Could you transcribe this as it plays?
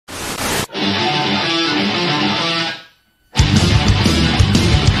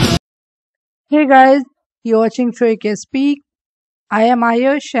Hey guys, you're watching trueAKspeaks. I am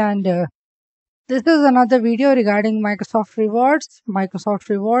Ayush and this is another video regarding Microsoft Rewards. Microsoft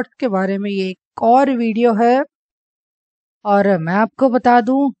Rewards के बारे में ये एक और वीडियो है और मैं आपको बता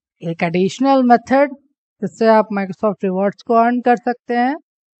दूं एक एडिशनल मेथड जिससे आप Microsoft Rewards को अर्न कर सकते हैं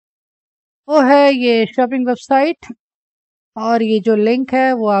वो है ये शॉपिंग वेबसाइट और ये जो लिंक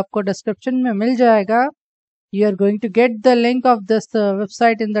है वो आपको डिस्क्रिप्शन में मिल जाएगा. You are going to get the link of this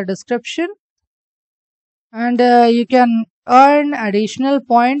website in the description. And you can earn additional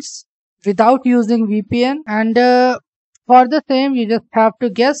points without using VPN, and for the same you just have to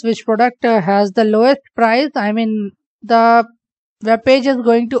guess which product has the lowest price. I mean, the web page is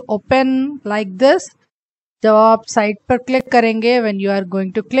going to open like this. जब आप site पर click करेंगे when you are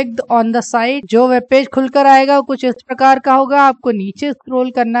going to click on the site, जो web page खुलकर आएगा कुछ इस प्रकार का होगा. आपको नीचे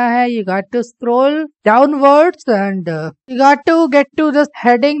स्क्रॉल करना है. You got to scroll downwards and you got to get to this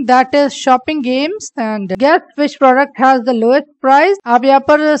heading that is shopping games and guess which product has the lowest price. आप यहाँ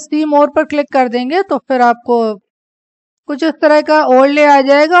पर सी मोर पर क्लिक कर देंगे तो फिर आपको कुछ इस तरह का ओल्ड डे आ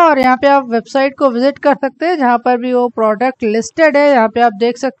जाएगा और यहाँ पे आप वेबसाइट को विजिट कर सकते हैं जहाँ पर भी वो प्रोडक्ट लिस्टेड है. यहाँ पे आप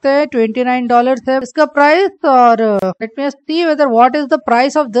देख सकते हैं $29 है इसका प्राइस. और let me see whether what is the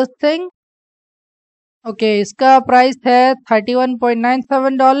price of this thing. Okay, इसका प्राइस है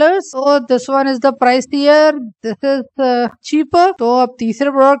 $31.97. So this one is the price here. This is cheaper. तो अब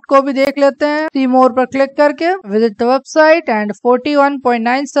तीसरे प्रोडक्ट को भी देख लेते हैं सी मोर पर क्लिक करके. Visit the website and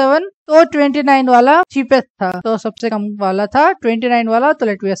 41.97. तो 29 वाला चीपेस्ट था, तो सबसे कम वाला था 29 वाला. तो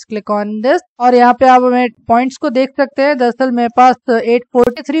late we click on this और यहाँ पे आप हमें पॉइंट्स को देख सकते हैं. दरअसल मेरे पास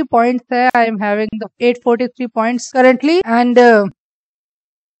 843 पॉइंट्स है. I am having the 843 points currently and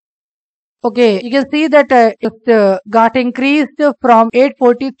okay, you can see that it got increased from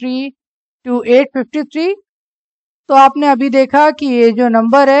 843 to 853. तो आपने अभी देखा कि ये जो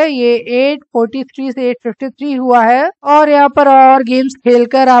नंबर है ये 843 से 853 हुआ है. और यहाँ पर और गेम्स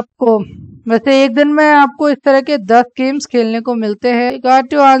खेलकर आपको, वैसे एक दिन में आपको इस तरह के 10 गेम्स खेलने को मिलते हैं. You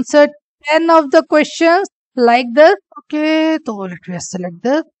got to answer 10 of the questions like this. Okay, so let me select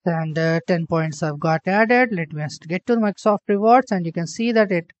this and 10 points I've got added. Let me get to Microsoft Rewards and you can see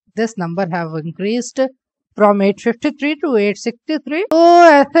that this number have increased from 853 to 863. तो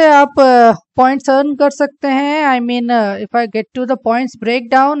ऐसे आप points earn कर सकते हैं. I mean if I get to the points break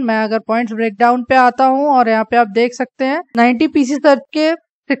down, मैं अगर points break down पे आता हूँ और यहाँ पे आप देख सकते हैं 90 पीसी सर्च के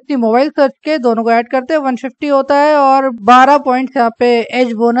 60 मोबाइल सर्च के दोनों को ऐड करते हैं 150 होता है और 12 पॉइंट्स यहाँ पे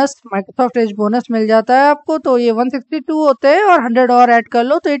as bonus, Microsoft Edge bonus मिल जाता है आपको. तो ये 162 होते हैं और 100 और ऐड कर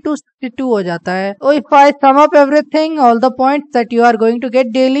लो तो ये 262 हो जाता है. तो if I sum up everything, all the points that you are going to get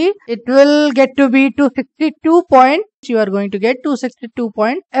daily, it will get to be 262 points. You are going to get 262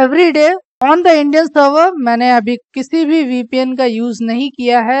 point every day on the Indian server. मैंने अभी किसी भी VPN का use नहीं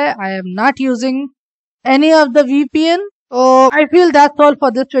किया है. I am not using any of the VPN. So I feel that's all for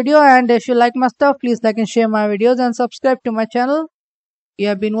this video, and if you like my stuff, please like and share my videos and subscribe to my channel. You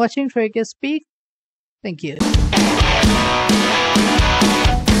have been watching trueAKspeaks. Thank you.